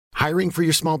Hiring for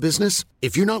your small business?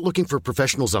 If you're not looking for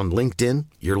professionals on LinkedIn,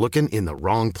 you're looking in the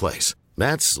wrong place.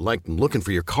 That's like looking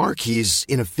for your car keys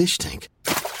in a fish tank.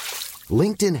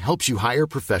 LinkedIn helps you hire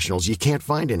professionals you can't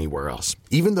find anywhere else,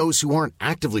 even those who aren't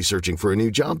actively searching for a new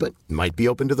job but might be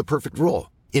open to the perfect role.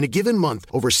 In a given month,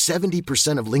 over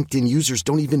 70% of LinkedIn users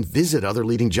don't even visit other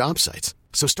leading job sites.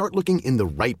 So start looking in the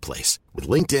right place. With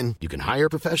LinkedIn, you can hire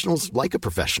professionals like a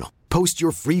professional. Post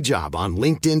your free job on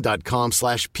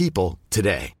linkedin.com/people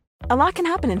today. A lot can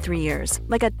happen in 3 years,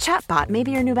 like a chatbot may be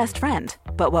your new best friend.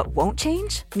 But what won't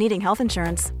change? Needing health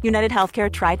insurance. United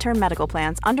Healthcare Tri-Term Medical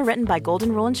Plans, underwritten by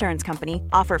Golden Rule Insurance Company,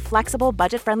 offer flexible,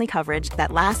 budget-friendly coverage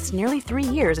that lasts nearly 3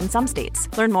 years in some states.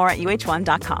 Learn more at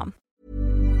uh1.com.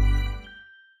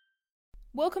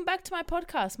 Welcome back to my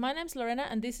podcast. My name's Lorena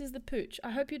and this is The Pooch. I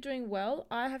hope you're doing well.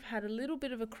 I have had a little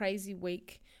bit of a crazy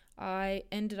week. I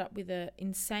ended up with an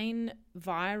insane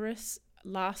virus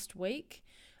last week.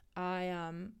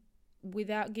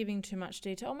 Without giving too much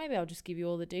detail, or maybe I'll just give you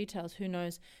all the details, who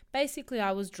knows. Basically,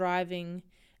 I was driving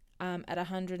at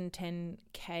 110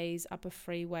 k's up a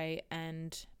freeway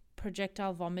and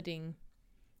projectile vomiting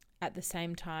at the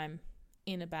same time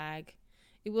in a bag.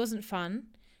 It wasn't fun,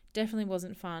 definitely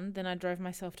wasn't fun. Then I drove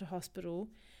myself to hospital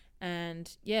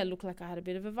and it looked like I had a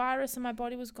bit of a virus and my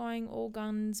body was going all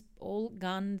guns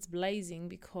blazing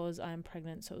because I'm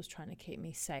pregnant, so it was trying to keep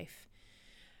me safe.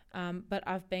 But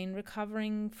I've been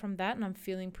recovering from that and I'm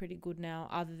feeling pretty good now,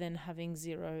 other than having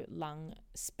zero lung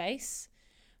space.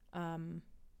 I'm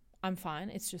fine.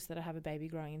 It's just that I have a baby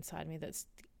growing inside me that's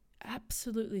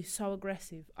absolutely so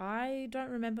aggressive. I don't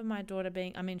remember my daughter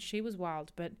she was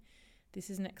wild, but this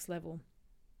is next level.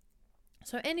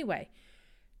 So anyway,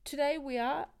 today we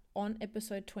are on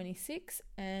episode 26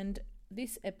 and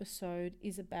this episode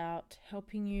is about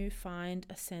helping you find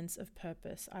a sense of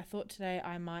purpose. I thought today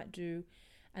I might do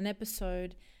an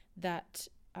episode that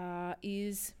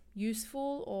is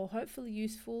useful or hopefully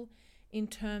useful in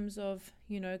terms of,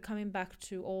 coming back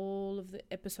to all of the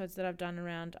episodes that I've done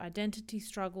around identity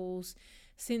struggles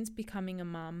since becoming a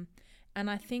mum. And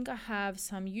I think I have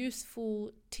some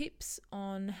useful tips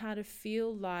on how to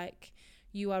feel like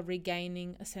you are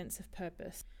regaining a sense of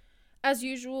purpose. As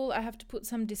usual, I have to put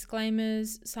some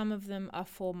disclaimers. Some of them are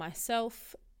for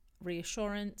myself,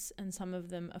 reassurance, and some of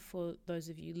them are for those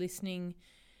of you listening,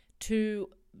 to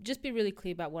just be really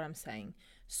clear about what I'm saying.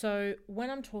 So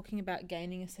when I'm talking about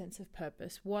gaining a sense of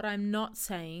purpose, what I'm not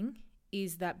saying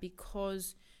is that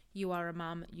because you are a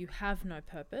mum, you have no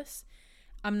purpose.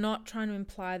 I'm not trying to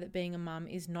imply that being a mum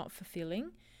is not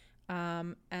fulfilling.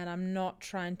 And I'm not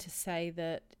trying to say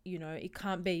that, it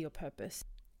can't be your purpose.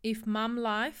 If mum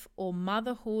life or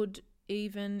motherhood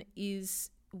even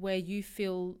is where you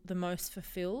feel the most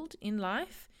fulfilled in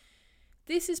life,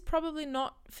 this is probably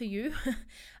not for you.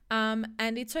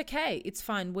 And it's okay. It's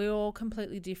fine. We're all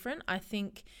completely different. I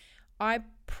think I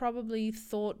probably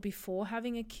thought before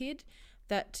having a kid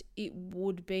that it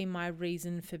would be my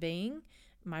reason for being,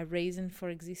 my reason for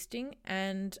existing.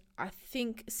 And I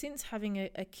think since having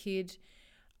a kid,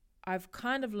 I've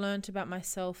kind of learnt about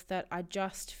myself that I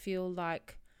just feel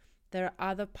like there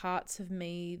are other parts of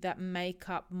me that make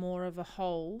up more of a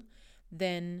whole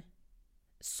than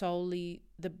solely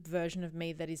the version of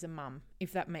me that is a mum,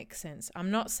 if that makes sense.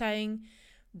 I'm not saying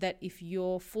that if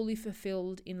you're fully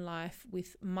fulfilled in life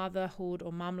with motherhood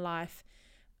or mum life,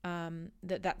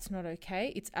 that's not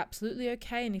okay. It's absolutely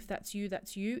okay. And if that's you,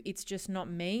 that's you. It's just not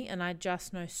me. And I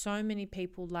just know so many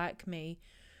people like me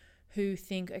who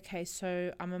think, okay,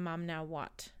 so I'm a mum, now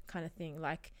what, kind of thing.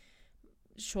 Like,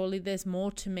 surely there's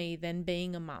more to me than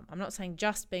being a mum. I'm not saying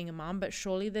just being a mum, but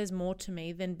surely there's more to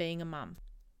me than being a mum.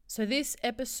 So this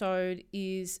episode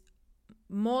is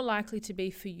more likely to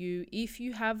be for you if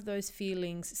you have those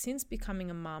feelings since becoming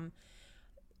a mum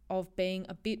of being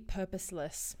a bit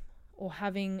purposeless or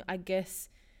having,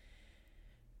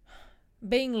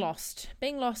 being lost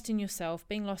in yourself,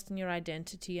 being lost in your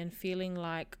identity and feeling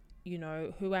like,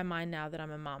 who am I now that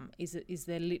I'm a mum? Is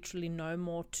there literally no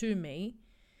more to me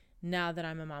now that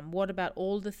I'm a mum? What about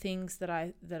all the things that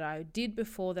I did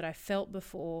before, that I felt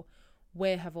before?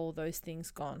 Where have all those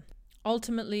things gone?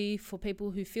 Ultimately, for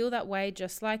people who feel that way,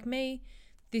 just like me,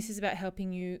 this is about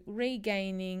helping you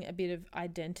regaining a bit of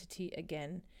identity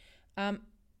again.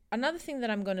 Another thing that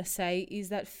I'm going to say is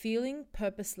that feeling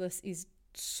purposeless is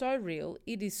so real.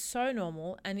 It is so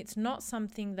normal, and it's not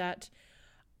something that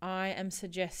I am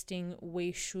suggesting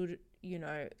we should,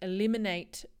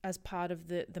 eliminate as part of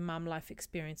the mum life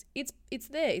experience. It's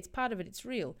there. It's part of it. It's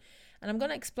real. And I'm going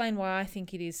to explain why I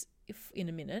think it is in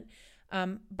a minute.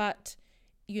 But,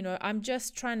 I'm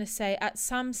just trying to say at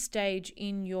some stage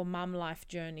in your mum life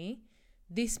journey,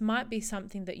 this might be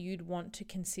something that you'd want to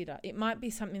consider. It might be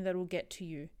something that will get to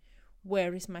you.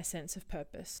 Where is my sense of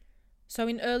purpose? So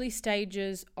in early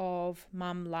stages of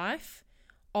mum life,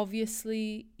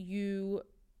 obviously you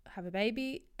have a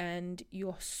baby and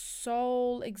your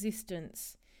sole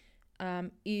existence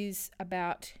is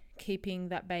about keeping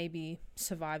that baby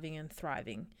surviving and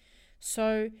thriving.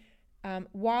 So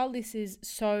while this is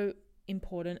so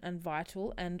important and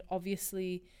vital, and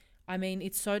obviously, I mean,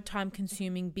 it's so time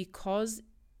consuming because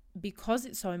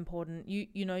it's so important,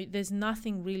 you know, there's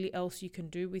nothing really else you can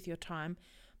do with your time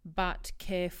but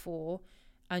care for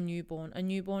a newborn. A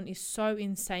newborn is so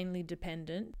insanely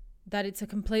dependent that it's a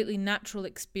completely natural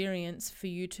experience for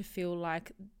you to feel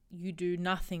like you do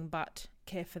nothing but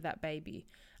care for that baby,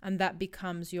 and that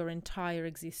becomes your entire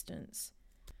existence.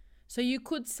 So you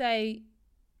could say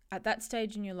at that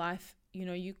stage in your life, you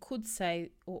know, you could say,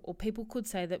 or people could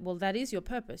say that, well, that is your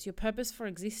purpose. Your purpose for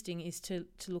existing is to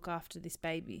look after this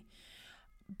baby.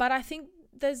 But I think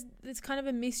there's kind of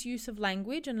a misuse of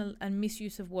language and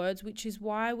misuse of words, which is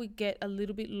why we get a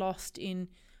little bit lost in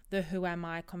the who am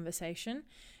I conversation.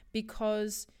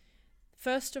 Because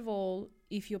first of all,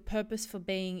 if your purpose for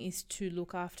being is to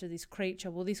look after this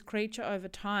creature, well, this creature over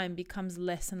time becomes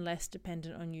less and less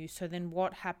dependent on you. So then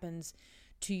what happens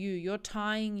to you? You're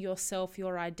tying yourself,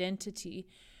 your identity,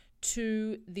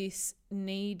 to this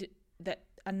need that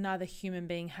another human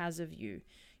being has of you.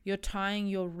 You're tying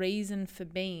your reason for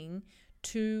being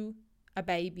to a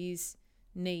baby's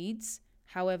needs.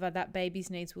 However, that baby's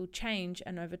needs will change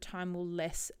and over time will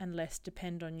less and less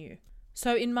depend on you.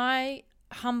 So in my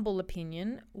humble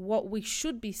opinion, what we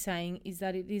should be saying is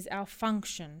that it is our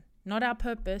function, not our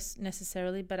purpose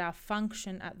necessarily, but our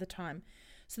function at the time.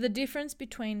 So the difference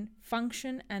between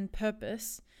function and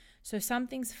purpose, so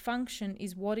something's function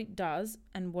is what it does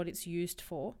and what it's used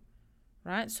for,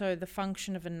 right? So the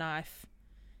function of a knife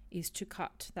is to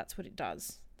cut. That's what it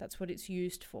does. That's what it's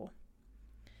used for.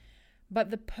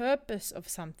 But the purpose of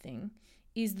something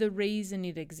is the reason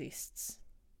it exists.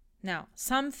 Now,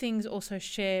 some things also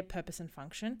share purpose and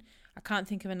function. I can't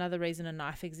think of another reason a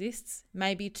knife exists.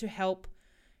 Maybe to help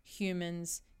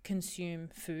humans consume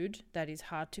food that is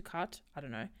hard to cut. I don't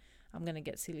know. I'm going to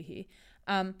get silly here.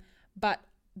 But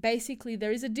basically,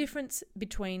 there is a difference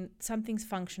between something's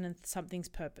function and something's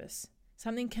purpose.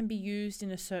 Something can be used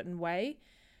in a certain way.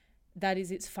 That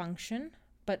is its function.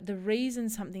 But the reason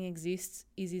something exists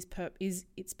is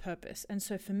its purpose. And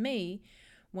so for me,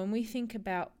 when we think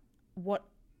about what,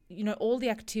 you know, all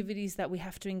the activities that we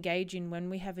have to engage in when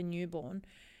we have a newborn,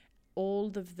 all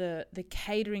of the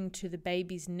catering to the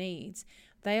baby's needs,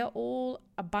 they are all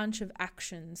a bunch of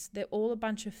actions. They're all a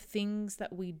bunch of things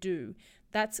that we do.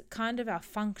 That's kind of our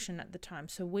function at the time.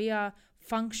 So we are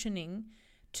functioning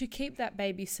to keep that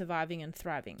baby surviving and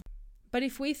thriving. But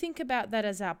if we think about that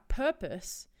as our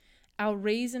purpose, our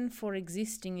reason for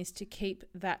existing is to keep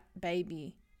that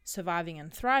baby surviving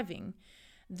and thriving,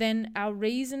 then our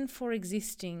reason for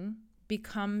existing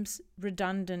becomes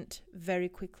redundant very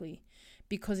quickly.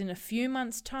 Because in a few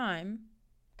months' time,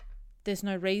 there's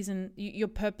no reason, your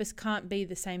purpose can't be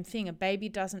the same thing. A baby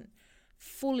doesn't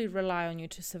fully rely on you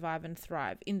to survive and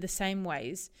thrive in the same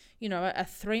ways. You know, a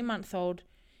 3-month-old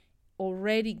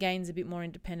already gains a bit more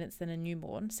independence than a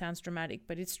newborn. Sounds dramatic,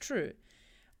 but it's true.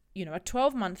 You know, a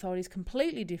 12-month-old is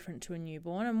completely different to a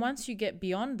newborn. And once you get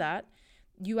beyond that,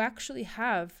 you actually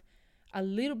have a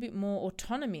little bit more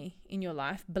autonomy in your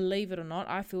life. Believe it or not,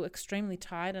 I feel extremely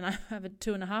tired and I have a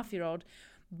 2.5-year-old.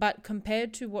 But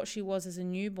compared to what she was as a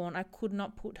newborn, I could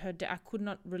not I could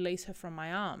not release her from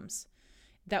my arms.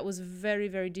 That was very,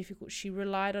 very difficult. She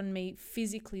relied on me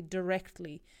physically,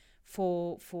 directly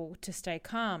to stay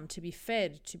calm, to be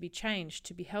fed, to be changed,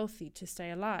 to be healthy, to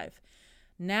stay alive.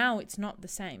 Now it's not the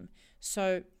same.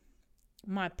 So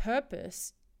my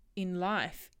purpose in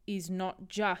life is not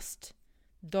just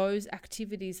those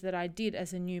activities that I did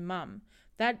as a new mum.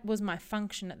 That was my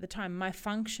function at the time. My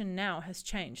function now has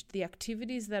changed. The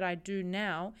activities that I do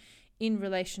now in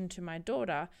relation to my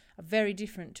daughter are very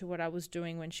different to what I was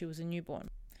doing when she was a newborn.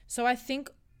 So I think,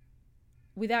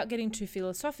 without getting too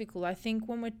philosophical, I think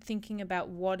when we're thinking about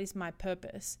what is my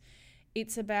purpose,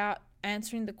 it's about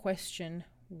answering the question,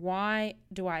 why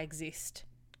do I exist?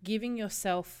 Giving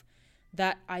yourself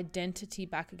that identity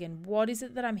back again. What is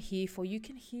it that I'm here for? You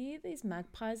can hear these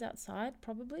magpies outside,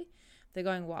 probably. They're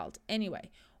going wild.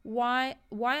 Anyway, why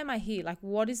am I here? Like,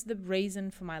 what is the reason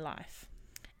for my life?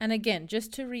 And again,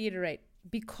 just to reiterate,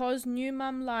 because new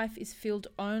mum life is filled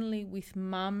only with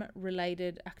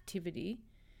mum-related activity,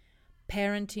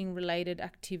 parenting-related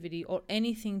activity, or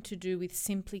anything to do with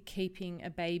simply keeping a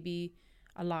baby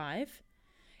alive,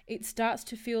 it starts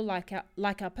to feel like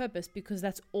our purpose, because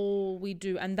that's all we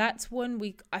do. And that's when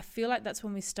I feel like that's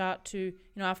when we start to,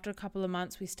 after a couple of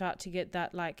months, we start to get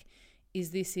that like,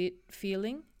 is this it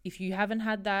feeling? If you haven't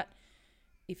had that,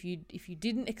 if you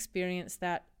didn't experience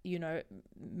that,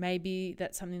 maybe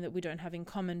that's something that we don't have in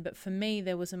common. But for me,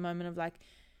 there was a moment of like,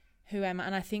 who am I?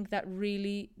 And I think that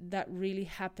really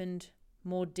happened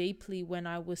more deeply when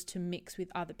I was to mix with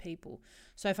other people.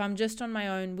 So if I'm just on my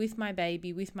own with my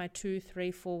baby, with my 2, 3,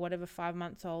 4, whatever 5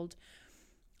 months old,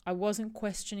 I wasn't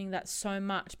questioning that so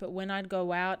much. But when I'd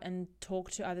go out and talk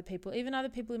to other people, even other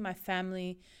people in my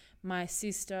family, my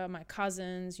sister, my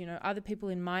cousins, other people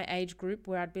in my age group,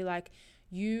 where I'd be like,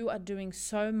 you are doing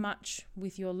so much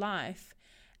with your life.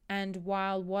 And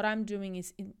while what I'm doing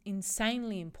is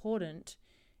insanely important,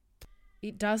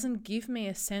 it doesn't give me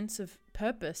a sense of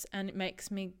purpose, and it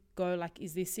makes me go like,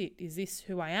 is this it? Is this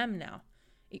who I am now?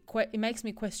 It makes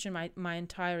me question my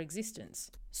entire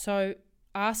existence. So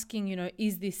asking,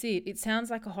 is this it? It sounds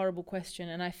like a horrible question,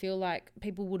 and I feel like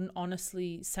people wouldn't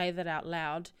honestly say that out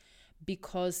loud,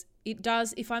 because it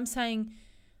does. If I'm saying,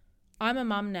 I'm a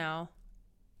mum now,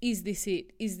 is this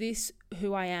it? Is this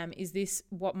who I am? Is this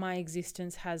what my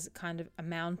existence has kind of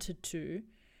amounted to?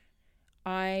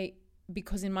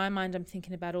 Because in my mind, I'm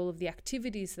thinking about all of the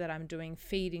activities that I'm doing,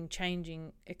 feeding,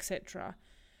 changing, etc.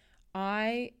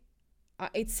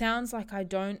 It sounds like I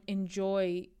don't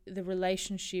enjoy the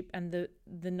relationship and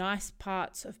the nice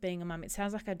parts of being a mum. It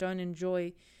sounds like I don't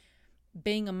enjoy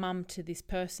being a mum to this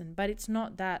person, but it's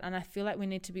not that. And I feel like we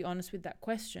need to be honest with that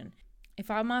question. If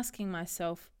I'm asking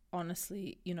myself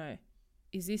honestly,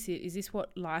 is this it? Is this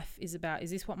what life is about?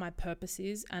 Is this what my purpose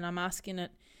is? And I'm asking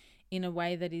it in a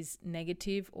way that is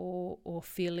negative or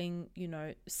feeling,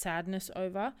 sadness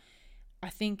over, I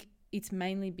think it's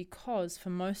mainly because for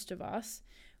most of us,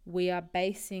 we are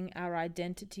basing our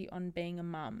identity on being a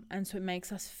mum. And so it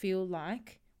makes us feel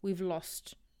like we've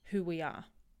lost who we are.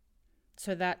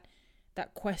 So that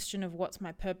question of what's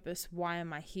my purpose, why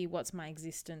am I here, what's my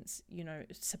existence,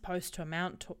 supposed to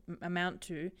amount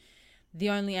to, the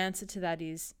only answer to that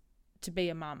is to be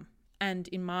a mum. And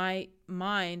in my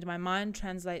mind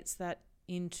translates that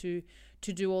into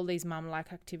to do all these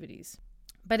mum-like activities.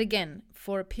 But again,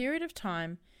 for a period of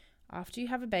time, after you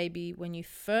have a baby, when you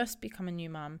first become a new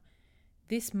mum,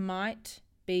 this might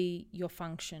be your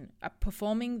function.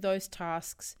 Performing those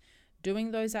tasks, doing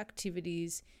those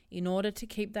activities in order to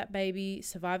keep that baby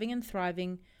surviving and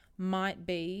thriving might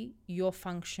be your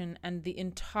function and your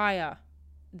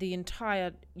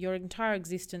entire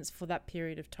existence for that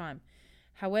period of time.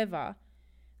 However,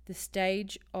 the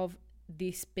stage of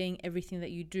this being everything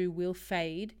that you do will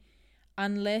fade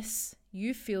unless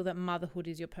you feel that motherhood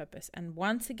is your purpose. And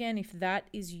once again, if that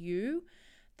is you,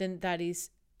 then that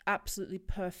is absolutely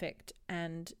perfect.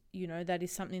 And, that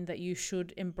is something that you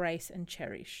should embrace and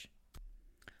cherish.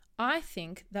 I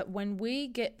think that when we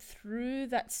get through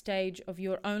that stage of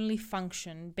your only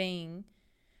function being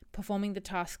performing the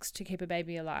tasks to keep a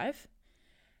baby alive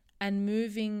and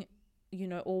moving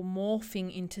or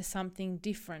morphing into something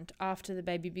different after the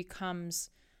baby becomes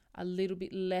a little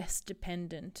bit less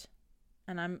dependent.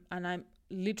 And I'm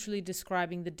literally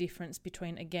describing the difference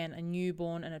between, again, a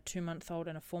newborn and a 2-month-old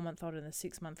and a 4-month-old and a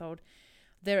 6-month-old.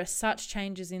 There are such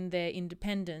changes in their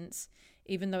independence,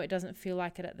 even though it doesn't feel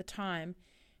like it at the time.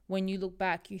 When you look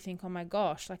back, you think, oh my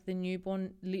gosh, like the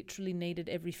newborn literally needed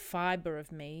every fiber of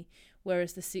me,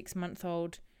 whereas the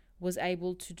 6-month-old was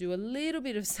able to do a little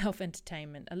bit of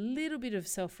self-entertainment, a little bit of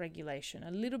self-regulation, a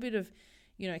little bit of,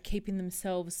 keeping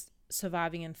themselves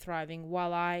surviving and thriving,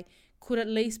 while I could at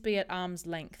least be at arm's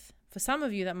length. For some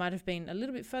of you, that might have been a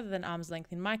little bit further than arm's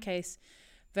length. In my case,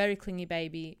 very clingy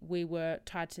baby. We were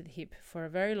tied to the hip for a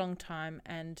very long time,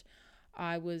 and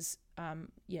I was,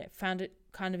 found it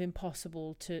kind of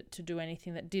impossible to do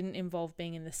anything that didn't involve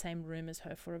being in the same room as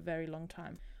her for a very long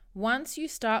time. Once you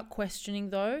start questioning,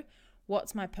 though,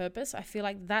 what's my purpose? I feel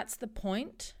like that's the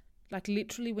point. Like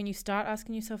literally when you start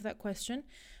asking yourself that question,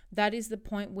 that is the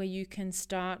point where you can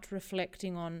start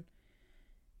reflecting on,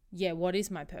 what is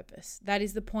my purpose? That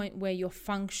is the point where your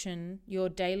function, your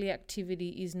daily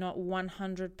activity is not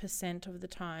 100% of the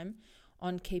time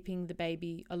on keeping the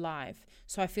baby alive.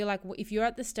 So I feel like if you're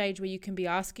at the stage where you can be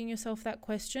asking yourself that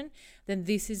question, then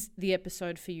this is the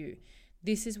episode for you.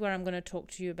 This is where I'm going to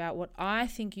talk to you about what I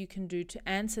think you can do to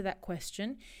answer that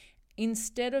question.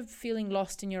 Instead of feeling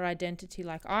lost in your identity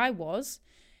like I was,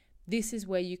 this is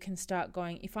where you can start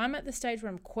going, if I'm at the stage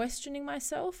where I'm questioning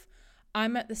myself,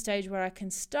 I'm at the stage where I can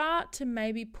start to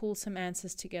maybe pull some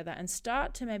answers together and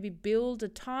start to maybe build a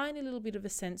tiny little bit of a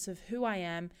sense of who I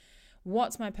am,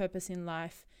 what's my purpose in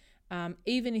life,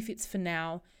 even if it's for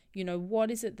now,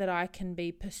 what is it that I can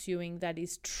be pursuing that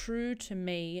is true to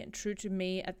me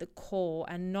at the core,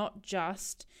 and not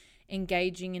just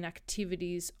engaging in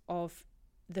activities of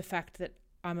the fact that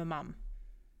I'm a mum.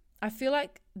 I feel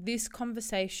like this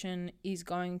conversation is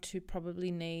going to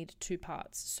probably need 2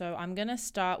 parts. So I'm going to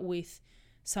start with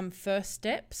some first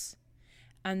steps,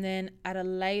 and then at a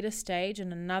later stage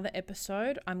in another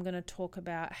episode, I'm going to talk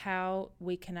about how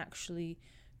we can actually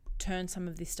turn some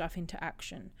of this stuff into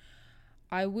action.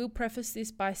 I will preface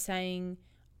this by saying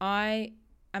I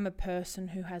am a person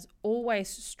who has always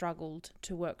struggled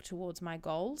to work towards my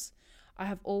goals. I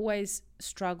have always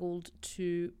struggled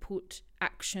to put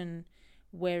action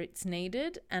where it's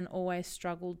needed, and always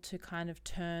struggled to kind of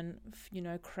turn,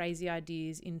 crazy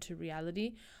ideas into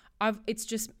reality.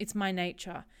 It's my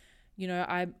nature.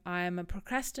 I am a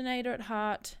procrastinator at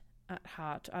heart.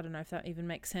 I don't know if that even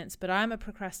makes sense, but I'm a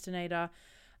procrastinator.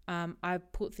 I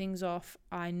put things off.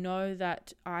 I know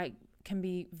that I can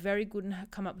be very good and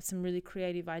come up with some really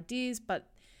creative ideas, but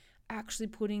actually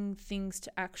putting things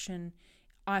to action,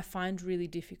 I find really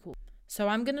difficult. So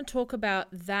I'm going to talk about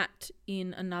that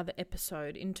in another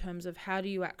episode, in terms of how do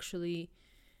you actually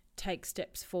take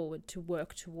steps forward to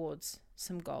work towards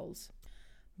some goals.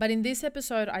 But in this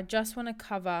episode, I just want to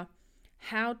cover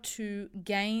how to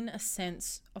gain a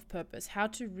sense of purpose, how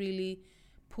to really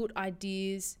put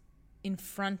ideas in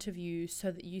front of you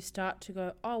so that you start to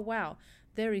go, oh wow,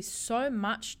 there is so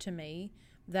much to me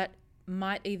that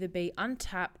might either be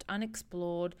untapped,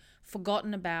 unexplored,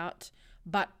 forgotten about,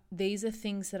 but these are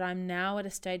things that I'm now at a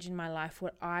stage in my life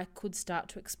where I could start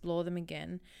to explore them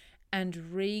again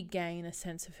and regain a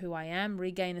sense of who I am,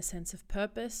 regain a sense of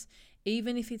purpose,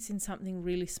 even if it's in something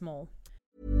really small.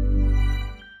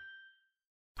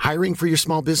 Hiring for your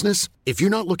small business? If you're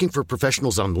not looking for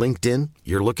professionals on LinkedIn,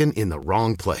 you're looking in the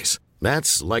wrong place.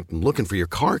 That's like looking for your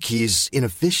car keys in a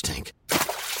fish tank.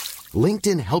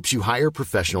 LinkedIn helps you hire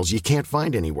professionals you can't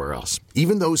find anywhere else,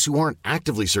 even those who aren't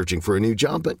actively searching for a new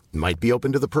job but might be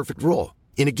open to the perfect role.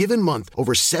 In a given month,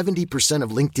 over 70%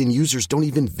 of LinkedIn users don't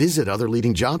even visit other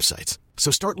leading job sites.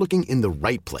 So start looking in the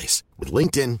right place. With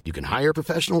LinkedIn, you can hire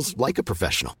professionals like a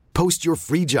professional. Post your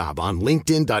free job on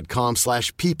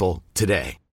linkedin.com/people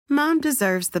today. Mom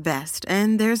deserves the best,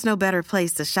 and there's no better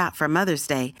place to shop for Mother's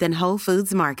Day than Whole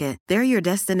Foods Market. They're your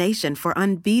destination for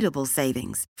unbeatable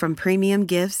savings, from premium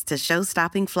gifts to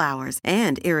show-stopping flowers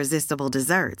and irresistible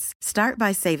desserts. Start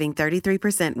by saving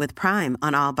 33% with Prime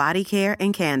on all body care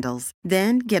and candles.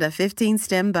 Then get a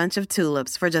 15-stem bunch of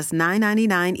tulips for just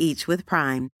 $9.99 each with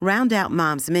Prime. Round out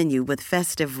Mom's menu with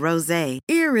festive rosé,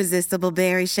 irresistible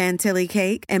berry chantilly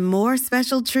cake, and more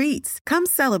special treats. Come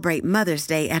celebrate Mother's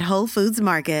Day at Whole Foods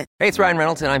Market. Hey, it's Ryan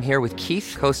Reynolds, and I'm here with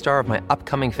Keith, co-star of my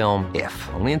upcoming film, If,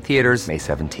 only in theaters May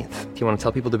 17th. Do you want to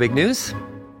tell people the big news?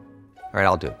 All right,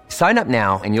 I'll do it. Sign up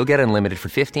now and you'll get unlimited for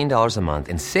 $15 a month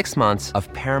and 6 months of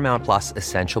Paramount Plus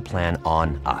Essential Plan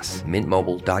on us.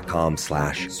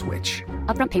 MintMobile.com/switch.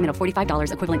 Upfront payment of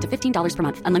 $45 equivalent to $15 per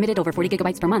month. Unlimited over 40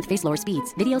 gigabytes per month. Face lower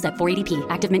speeds. Videos at 480p.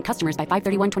 Active Mint customers by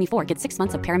 531.24 get 6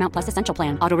 months of Paramount Plus Essential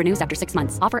Plan. Auto renews after 6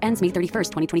 months. Offer ends May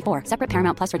 31st, 2024. Separate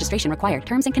Paramount Plus registration required.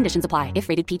 Terms and conditions apply if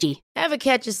rated PG. Ever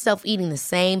catch yourself eating the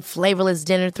same flavorless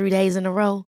dinner 3 days in a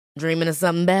row? Dreaming of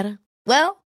something better?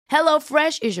 Well,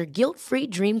 HelloFresh is your guilt-free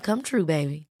dream come true,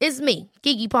 baby. It's me,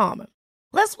 Keke Palmer.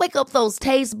 Let's wake up those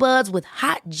taste buds with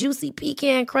hot, juicy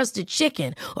pecan-crusted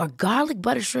chicken or garlic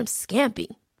butter shrimp scampi.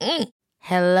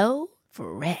 Hello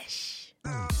Fresh.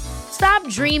 Stop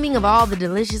dreaming of all the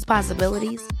delicious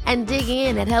possibilities and dig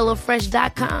in at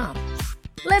HelloFresh.com.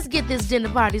 Let's get this dinner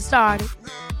party started.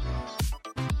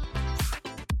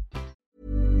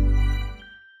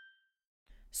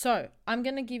 So I'm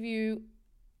going to give you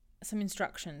some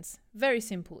instructions. Very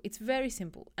simple. It's very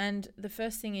simple. And the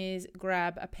first thing is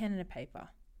grab a pen and a paper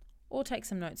or take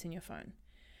some notes in your phone.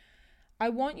 I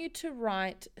want you to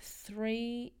write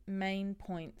 3 main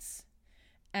points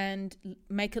and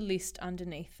make a list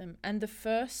underneath them. And the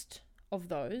first of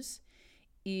those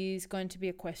is going to be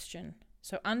a question.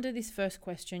 So under this first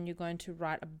question, you're going to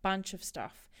write a bunch of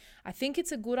stuff. I think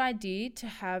it's a good idea to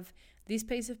have this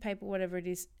piece of paper, whatever it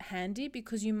is, handy,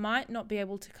 because you might not be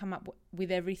able to come up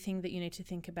with everything that you need to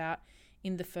think about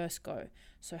in the first go.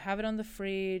 So have it on the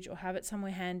fridge or have it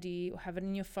somewhere handy or have it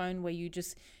in your phone where you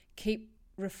just keep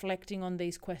reflecting on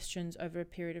these questions over a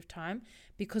period of time.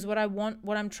 Because what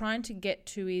I'm trying to get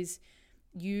to is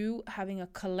you having a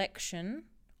collection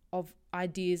of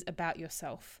ideas about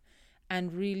yourself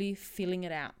and really filling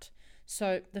it out.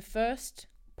 So the first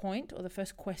point or the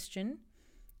first question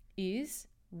is,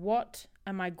 what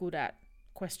am I good at? ?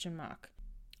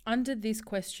 Under this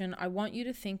question, I want you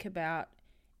to think about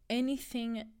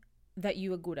anything that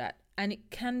you are good at. And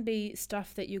it can be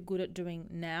stuff that you're good at doing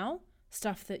now,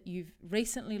 stuff that you've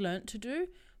recently learnt to do.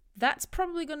 That's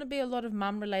probably going to be a lot of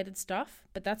mum-related stuff,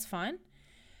 but that's fine.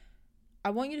 I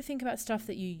want you to think about stuff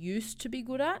that you used to be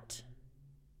good at,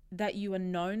 that you are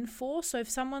known for. So if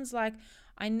someone's like,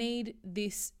 I need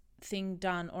this thing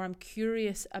done, or I'm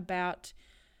curious about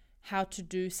how to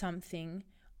do something,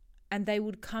 and they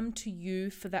would come to you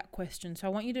for that question. So I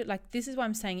want you to, like, this is why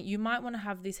I'm saying it. You might want to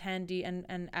have this handy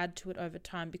and add to it over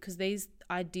time, because these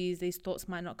ideas, these thoughts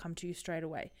might not come to you straight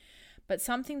away. But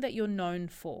something that you're known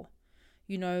for,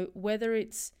 you know, whether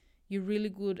it's you're really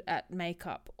good at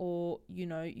makeup, or, you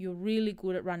know, you're really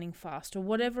good at running fast, or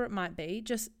whatever it might be,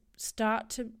 just start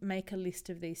to make a list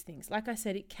of these things. Like I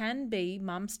said, it can be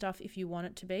mum stuff if you want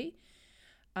it to be.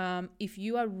 If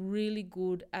you are really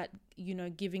good at, you know,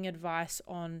 giving advice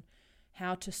on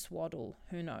how to swaddle,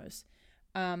 who knows?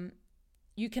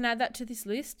 You can add that to this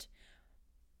list.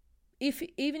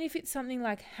 Even if it's something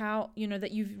like how, you know,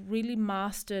 that you've really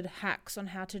mastered hacks on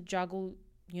how to juggle,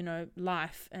 you know,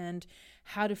 life, and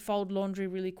how to fold laundry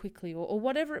really quickly, or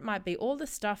whatever it might be, all the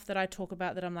stuff that I talk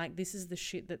about that I'm like, this is the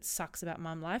shit that sucks about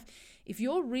mum life. If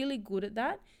you're really good at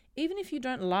that, even if you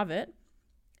don't love it,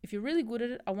 if you're really good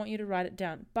at it, I want you to write it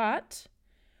down. But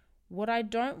what I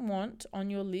don't want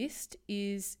on your list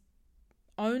is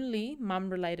only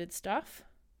mum-related stuff,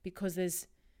 because there's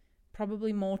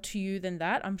probably more to you than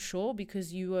that, I'm sure,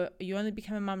 because you only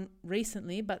became a mum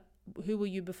recently, but who were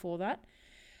you before that?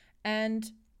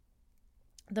 And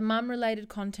the mum-related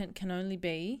content can only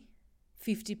be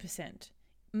 50%,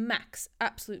 max,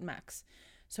 absolute max.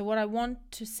 So what I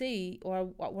want to see, or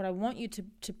what I want you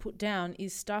to put down,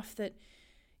 is stuff that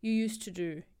you used to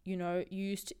do. You know, you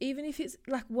used to, even if it's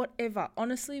like whatever,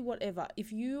 honestly, whatever.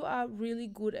 If you are really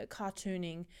good at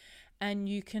cartooning and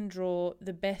you can draw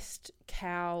the best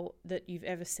cow that you've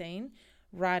ever seen,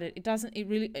 write it.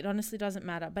 It honestly doesn't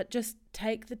matter. But just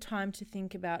take the time to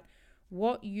think about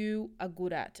what you are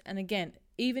good at. And again,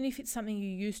 even if it's something you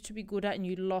used to be good at and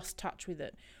you lost touch with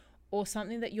it, or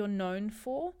something that you're known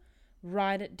for,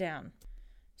 write it down.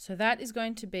 So that is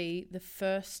going to be the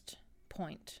first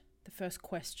point, the first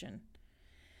question.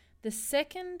 The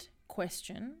second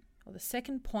question, or the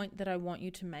second point that I want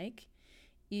you to make,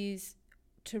 is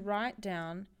to write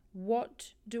down,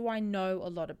 what do I know a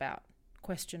lot about? ?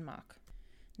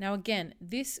 Now again,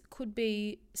 this could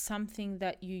be something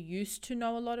that you used to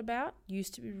know a lot about,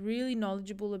 used to be really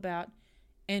knowledgeable about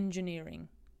engineering,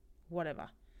 whatever.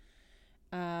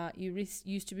 You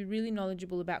used to be really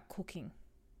knowledgeable about cooking.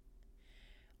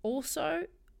 Also,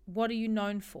 what are you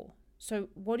known for? So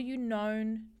what are you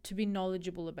known to be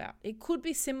knowledgeable about? It could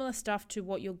be similar stuff to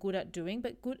what you're good at doing,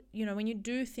 but good, you know, when you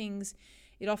do things,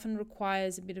 it often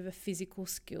requires a bit of a physical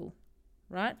skill,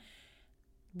 right?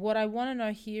 What I want to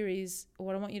know here is, or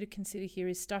what I want you to consider here,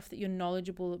 is stuff that you're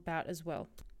knowledgeable about as well.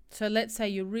 So let's say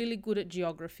you're really good at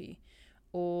geography,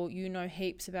 or you know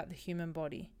heaps about the human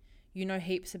body. You know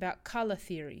heaps about color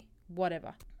theory,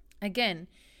 whatever. Again,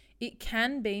 it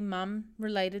can be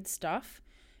mum-related stuff,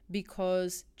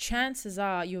 because chances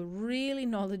are you're really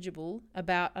knowledgeable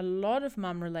about a lot of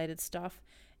mum-related stuff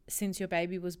since your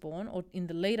baby was born, or in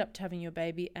the lead up to having your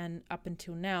baby and up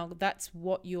until now. That's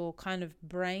what your kind of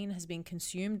brain has been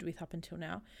consumed with up until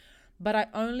now. But I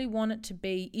only want it to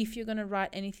be, if you're going to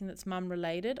write anything that's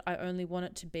mum-related, I only want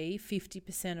it to be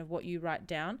 50% of what you write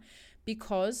down,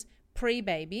 because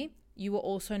pre-baby, you were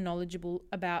also knowledgeable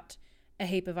about a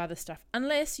heap of other stuff,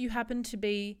 unless you happen to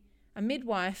be a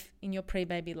midwife in your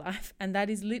pre-baby life, and that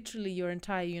is literally your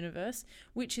entire universe,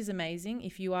 which is amazing.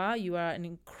 If you are an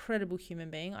incredible human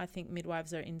being. I think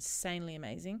midwives are insanely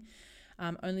amazing,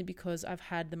 only because I've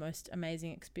had the most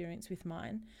amazing experience with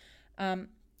mine.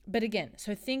 But again,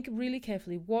 so think really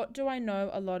carefully, what do I know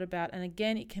a lot about? And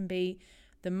again, it can be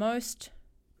the most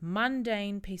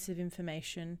mundane piece of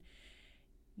information,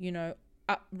 you know,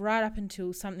 right up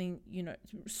until something, you know,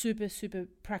 super, super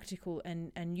practical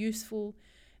and useful,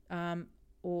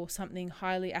 or something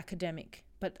highly academic.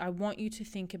 But I want you to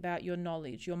think about your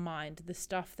knowledge, your mind, the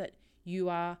stuff that you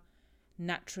are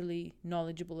naturally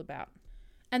knowledgeable about.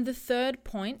 And the third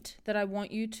point that I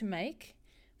want you to make,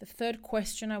 the third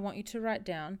question I want you to write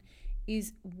down,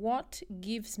 is what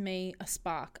gives me a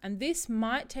spark? And this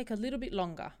might take a little bit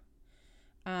longer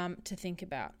to think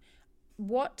about.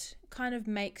 What kind of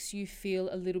makes you feel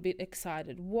a little bit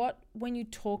excited? What, when you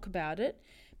talk about it,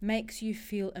 makes you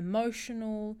feel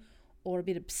emotional, or a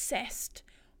bit obsessed,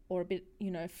 or a bit,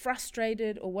 you know,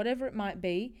 frustrated, or whatever it might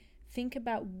be? Think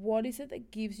about what is it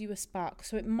that gives you a spark.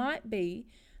 So it might be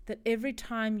that every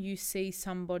time you see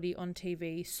somebody on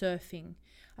TV surfing,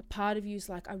 a part of you is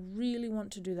like, I really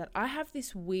want to do that. I have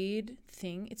this weird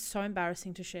thing. It's so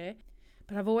embarrassing to share,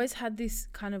 but I've always had this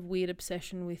kind of weird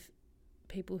obsession with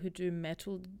people who do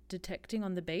metal detecting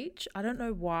on the beach. I don't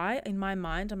know why. In my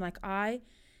mind, I'm like, I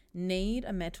need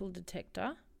a metal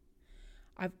detector.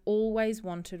 I've always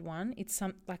wanted one. It's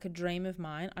like a dream of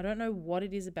mine. I don't know what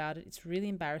it is about it. It's really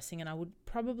embarrassing, and I would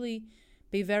probably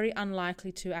be very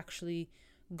unlikely to actually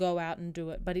go out and do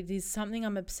it. But it is something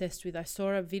I'm obsessed with. I saw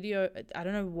a video, I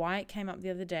don't know why it came up the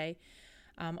other day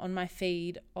on my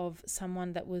feed, of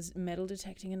someone that was metal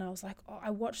detecting, and I was like, oh,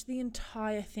 I watched the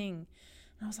entire thing.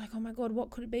 And I was like, oh my God, what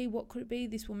could it be? What could it be?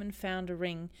 This woman found a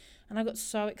ring. And I got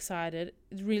so excited.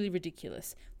 It's really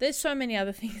ridiculous. There's so many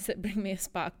other things that bring me a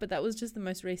spark, but that was just the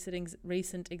most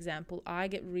recent example. I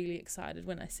get really excited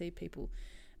when I see people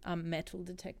metal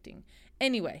detecting.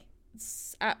 Anyway,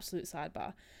 it's absolute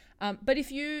sidebar. But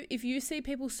if you see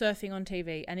people surfing on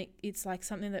TV and it's like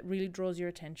something that really draws your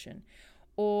attention,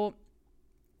 or,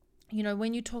 you know,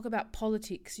 when you talk about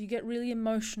politics, you get really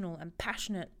emotional and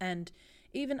passionate and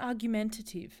even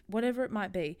argumentative, whatever it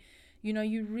might be, you know,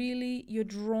 you're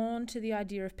drawn to the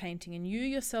idea of painting, and you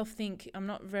yourself think, I'm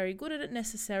not very good at it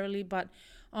necessarily, but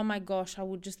oh my gosh,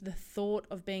 the thought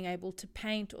of being able to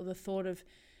paint, or the thought of,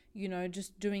 you know,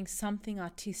 just doing something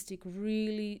artistic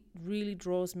really, really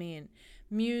draws me in.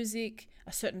 Music,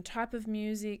 a certain type of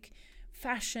music,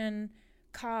 fashion,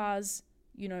 cars,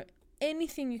 you know,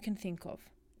 anything you can think of.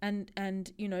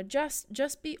 And you know,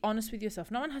 just be honest with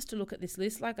yourself. No one has to look at this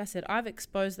list. Like I said, I've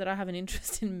exposed that I have an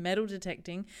interest in metal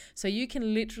detecting, so you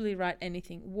can literally write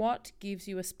anything. What gives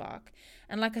you a spark?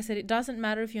 And like I said, it doesn't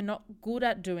matter if you're not good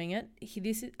at doing it.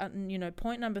 This is, you know,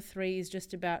 point number 3 is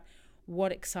just about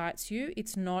what excites you.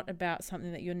 It's not about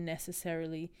something that you're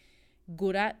necessarily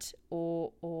good at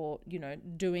or you know,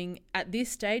 doing at this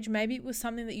stage. Maybe it was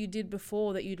something that you did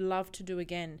before that you'd love to do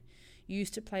again. You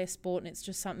used to play a sport and it's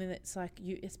just something that's like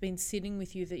it's been sitting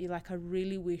with you, that you're like, I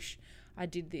really wish I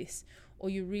did this. Or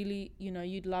you really, you know,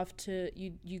 you'd love to,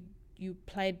 you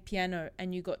played piano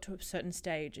and you got to a certain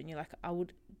stage and you're like, I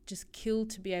would just kill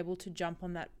to be able to jump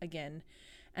on that again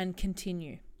and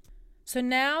continue. So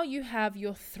now you have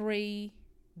your 3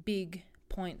 big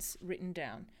points written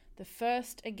down. The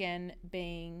first, again,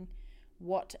 being,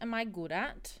 what am I good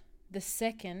at? The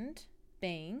second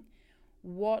being,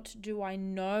 what do I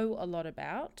know a lot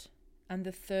about? And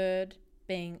the third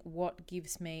being, what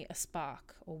gives me a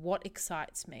spark, or what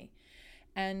excites me?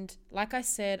 And like I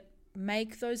said,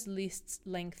 make those lists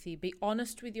lengthy. Be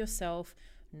honest with yourself.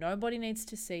 Nobody needs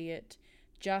to see it.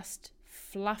 Just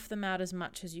fluff them out as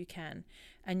much as you can.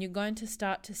 And you're going to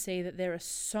start to see that there is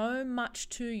so much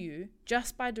to you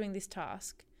just by doing this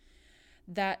task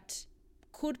that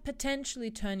could potentially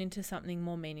turn into something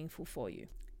more meaningful for you.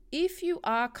 If you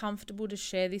are comfortable to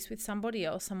share this with somebody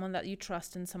else, someone that you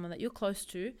trust and someone that you're close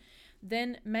to,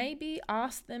 then maybe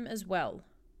ask them as well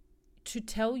to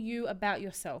tell you about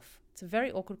yourself. It's a very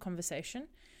awkward conversation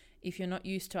if you're not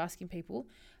used to asking people.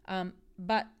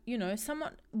 But, you know,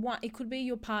 it could be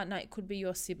your partner, it could be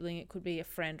your sibling, it could be a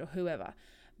friend or whoever.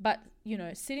 But, you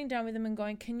know, sitting down with them and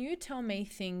going, can you tell me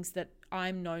things that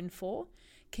I'm known for?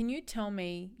 Can you tell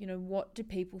me, you know, what do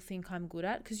people think I'm good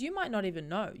at? Because you might not even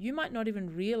know. You might not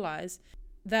even realize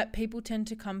that people tend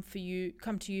to come to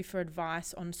you for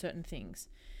advice on certain things.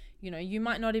 You know, you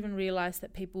might not even realize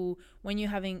that people, when you're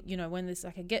having, you know, when there's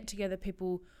like a get together,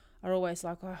 people are always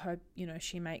like, oh, I hope, you know,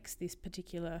 she makes this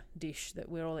particular dish that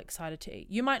we're all excited to eat.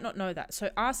 You might not know that. So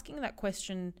asking that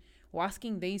question, or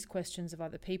asking these questions of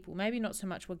other people, maybe not so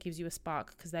much what gives you a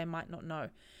spark, because they might not know,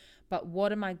 but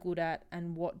what am I good at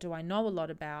and what do I know a lot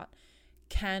about,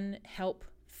 can help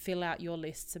fill out your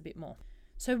lists a bit more.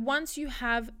 So once you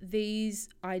have these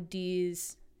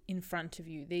ideas in front of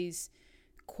you, these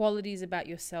qualities about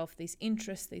yourself, these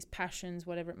interests, these passions,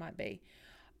 whatever it might be,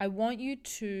 I want you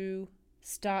to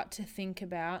start to think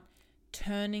about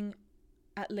turning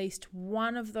at least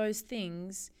one of those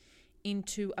things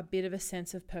into a bit of a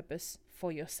sense of purpose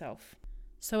for yourself.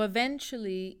 So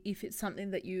eventually, if it's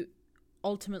something that you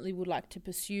ultimately would like to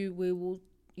pursue, we will,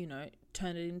 you know,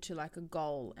 turn it into like a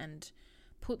goal and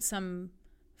put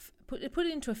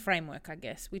it into a framework, I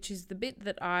guess, which is the bit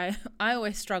that I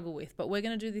always struggle with, but we're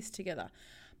going to do this together.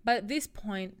 But at this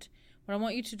point, what I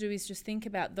want you to do is just think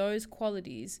about those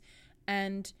qualities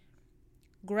and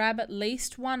grab at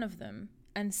least one of them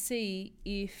and see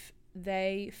if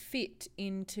they fit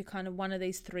into kind of one of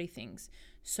these 3 things.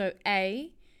 So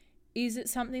A, is it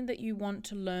something that you want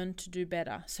to learn to do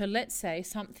better? So let's say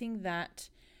something that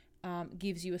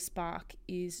gives you a spark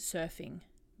is surfing,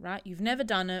 right? You've never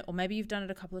done it, or maybe you've done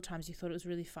it a couple of times, you thought it was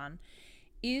really fun.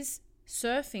 is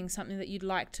surfing something that you'd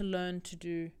like to learn to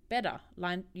do better?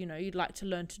 You'd like to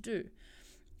learn to do.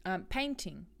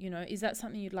 Painting, is that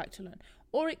something you'd like to learn?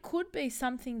 Or it could be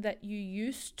something that you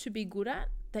used to be good at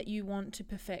that you want to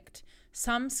perfect.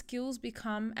 Some skills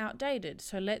become outdated.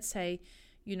 So let's say,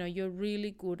 you're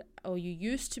really good, or you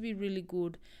used to be really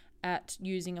good at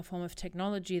using a form of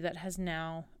technology that has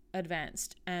now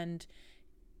advanced. And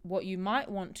what you might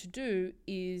want to do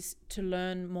is to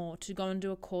learn more, to go and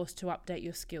do a course to update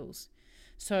your skills.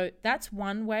 So that's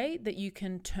one way that you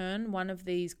can turn one of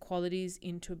these qualities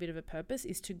into a bit of a purpose,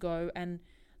 is to go and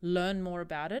learn more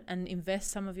about it and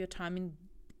invest some of your time in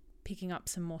picking up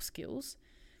some more skills.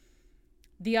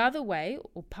 The other way,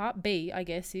 or part B, I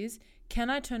guess, is, can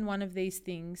I turn one of these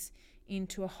things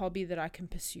into a hobby that I can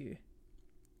pursue?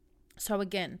 So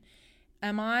again,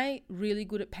 am I really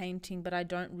good at painting, but I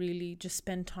don't really just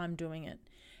spend time doing it?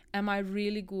 Am I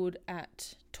really good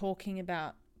at talking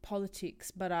about politics,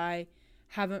 but I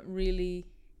haven't really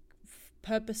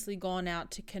purposely gone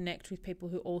out to connect with people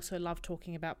who also love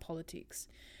talking about politics?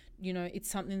 It's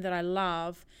something that I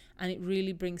love and it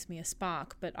really brings me a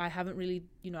spark, but I haven't really,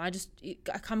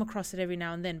 I come across it every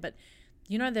now and then. But,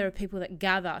 there are people that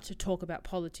gather to talk about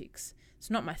politics. It's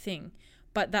not my thing,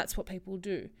 but that's what people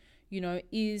do.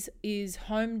 Is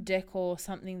home decor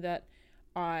something that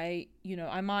I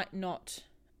might not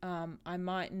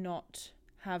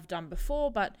have done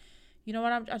before, but you know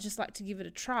what, I just like to give it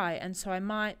a try. And so I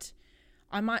might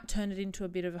turn it into a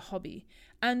bit of a hobby.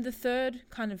 And the third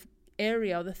kind of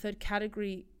area, or the third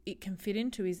category it can fit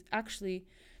into, is actually,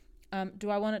 do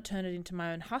I want to turn it into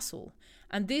my own hustle?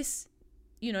 And this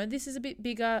is a bit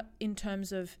bigger in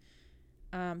terms of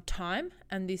time,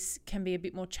 and this can be a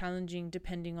bit more challenging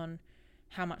depending on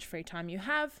how much free time you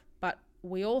have. But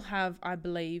we all have, I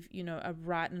believe, a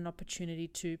right and an opportunity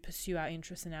to pursue our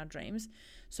interests and our dreams.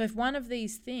 So if one of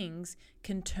these things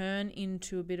can turn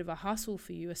into a bit of a hustle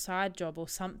for you, a side job, or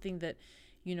something that,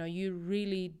 you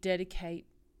really dedicate,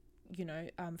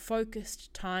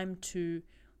 focused time to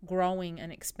growing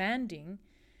and expanding,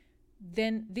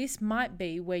 then this might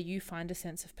be where you find a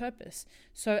sense of purpose.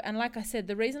 So, and like I said,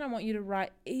 the reason I want you to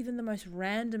write even the most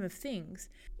random of things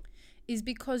is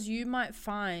because you might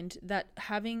find that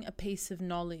having a piece of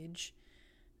knowledge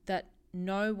that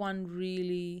no one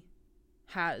really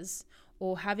has,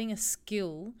 or having a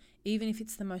skill, even if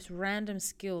it's the most random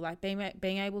skill, like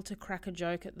being able to crack a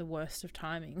joke at the worst of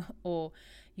timing, or,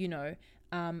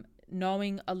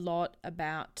 knowing a lot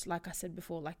about, like I said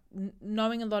before, like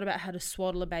knowing a lot about how to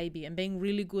swaddle a baby and being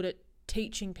really good at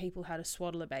teaching people how to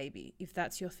swaddle a baby, if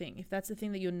that's your thing, if that's the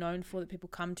thing that you're known for, that people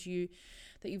come to you,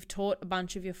 that you've taught a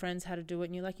bunch of your friends how to do it,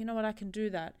 and you're like, I can do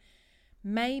that.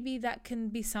 Maybe that can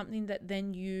be something that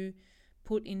then you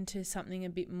put into something a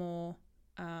bit more,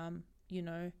 like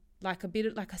I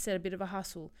said, a bit of a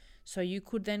hustle. So you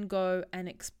could then go and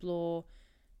explore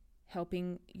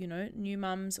helping, new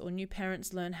mums or new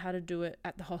parents learn how to do it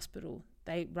at the hospital.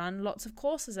 They run lots of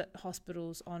courses at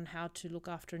hospitals on how to look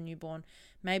after a newborn.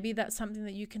 Maybe that's something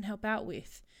that you can help out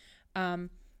with. Maybe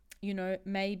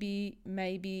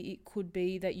it could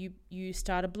be that you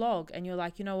start a blog and you're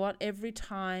like, every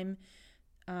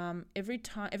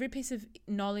piece of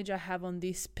knowledge I have on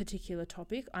this particular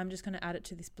topic, I'm just going to add it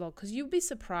to this blog. Because you'll be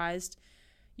surprised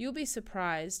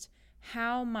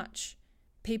how much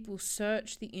people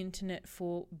search the internet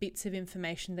for bits of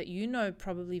information that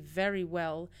probably very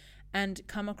well, and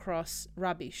come across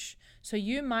rubbish. So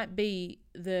you might be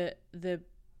the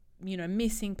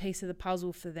missing piece of the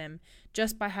puzzle for them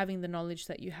just by having the knowledge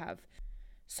that you have.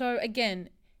 So again,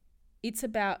 it's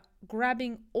about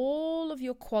grabbing all of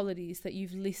your qualities that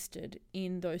you've listed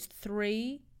in those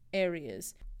 3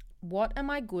 areas. What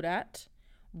am I good at?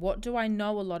 What do I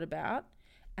know a lot about?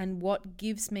 And what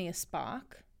gives me a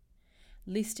spark?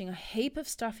 Listing a heap of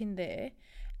stuff in there,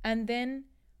 and then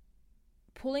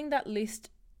pulling that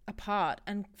list apart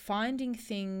and finding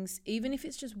things, even if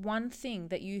it's just one thing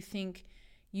that you think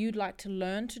you'd like to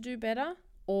learn to do better,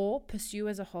 or pursue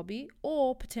as a hobby,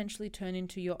 or potentially turn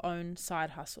into your own side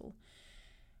hustle.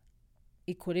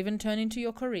 It could even turn into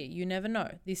your career. You never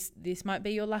know. This might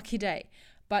be your lucky day.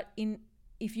 But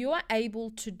if you are able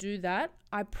to do that,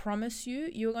 I promise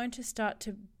you're going to start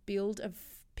to build a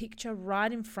picture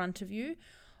right in front of you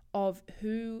of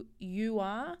who you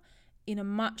are in a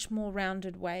much more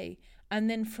rounded way. And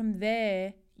then from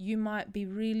there, you might be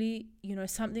really,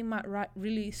 something might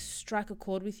really strike a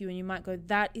chord with you, and you might go,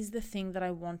 that is the thing that I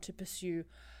want to pursue.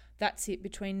 That's it.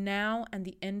 Between now and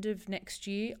the end of next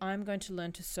year, I'm going to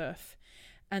learn to surf.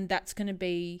 And that's going to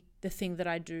be the thing that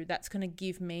I do. That's going to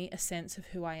give me a sense of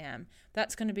who I am.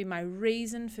 That's going to be my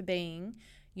reason for being,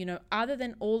 You know, other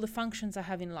than all the functions I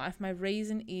have in life, my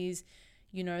reason is,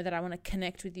 you know, that I want to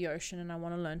connect with the ocean and I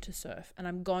want to learn to surf, and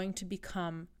I'm going to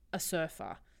become a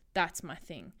surfer. That's my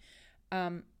thing.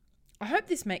 I hope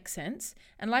this makes sense.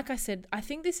 And like I said, I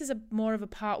think this is more of a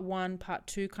part 1, part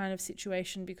 2 kind of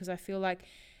situation, because I feel like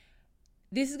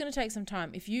this is going to take some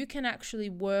time. If you can actually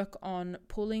work on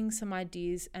pulling some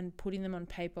ideas and putting them on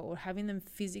paper, or having them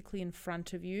physically in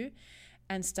front of you,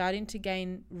 and starting to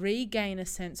regain a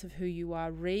sense of who you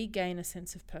are, regain a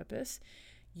sense of purpose,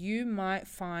 you might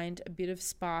find a bit of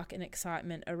spark and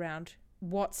excitement around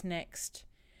what's next,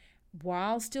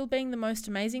 while still being the most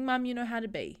amazing mum you know how to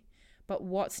be. But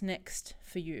what's next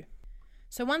for you?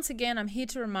 So once again, I'm here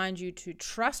to remind you to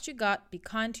trust your gut, be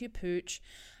kind to your pooch.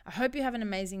 I hope you have an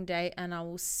amazing day, and I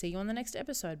will see you on the next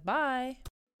episode. Bye.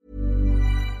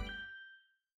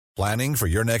 Planning for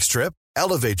your next trip?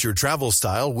 Elevate your travel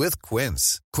style with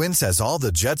Quince. Quince has all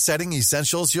the jet-setting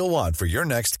essentials you'll want for your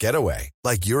next getaway,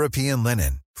 like European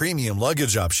linen, premium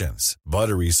luggage options,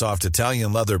 buttery soft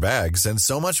Italian leather bags, and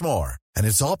so much more. And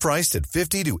it's all priced at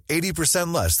 50 to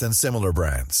 80% less than similar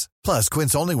brands. Plus,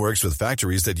 Quince only works with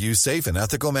factories that use safe and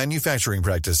ethical manufacturing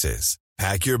practices.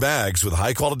 Pack your bags with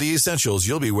high-quality essentials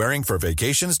you'll be wearing for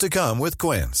vacations to come with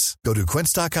Quince. Go to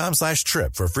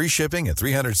quince.com/trip for free shipping and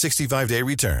 365-day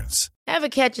returns. Ever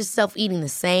catch yourself eating the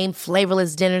same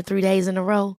flavorless dinner 3 days in a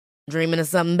row? Dreaming of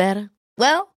something better?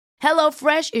 Well,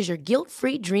 HelloFresh is your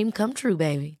guilt-free dream come true,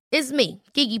 baby. It's me,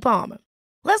 Keke Palmer.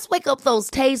 Let's wake up those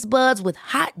taste buds with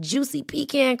hot, juicy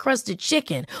pecan-crusted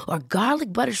chicken or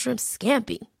garlic butter shrimp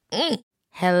scampi.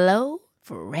 Hello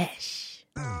Fresh.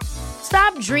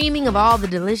 Stop dreaming of all the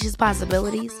delicious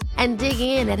possibilities and dig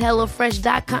in at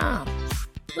HelloFresh.com.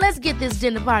 Let's get this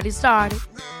dinner party started.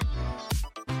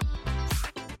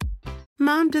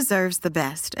 Mom deserves the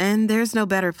best, and there's no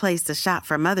better place to shop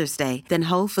for Mother's Day than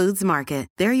Whole Foods Market.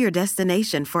 They're your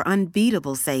destination for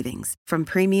unbeatable savings, from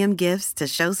premium gifts to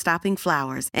show-stopping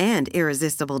flowers and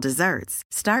irresistible desserts.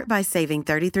 Start by saving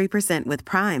 33% with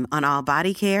Prime on all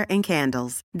body care and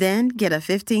candles. Then get a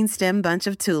 15-stem bunch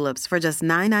of tulips for just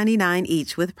 $9.99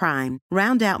 each with Prime.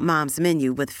 Round out Mom's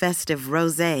menu with festive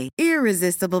rosé,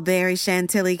 irresistible berry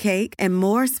chantilly cake, and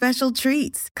more special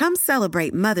treats. Come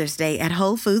celebrate Mother's Day at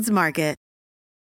Whole Foods Market.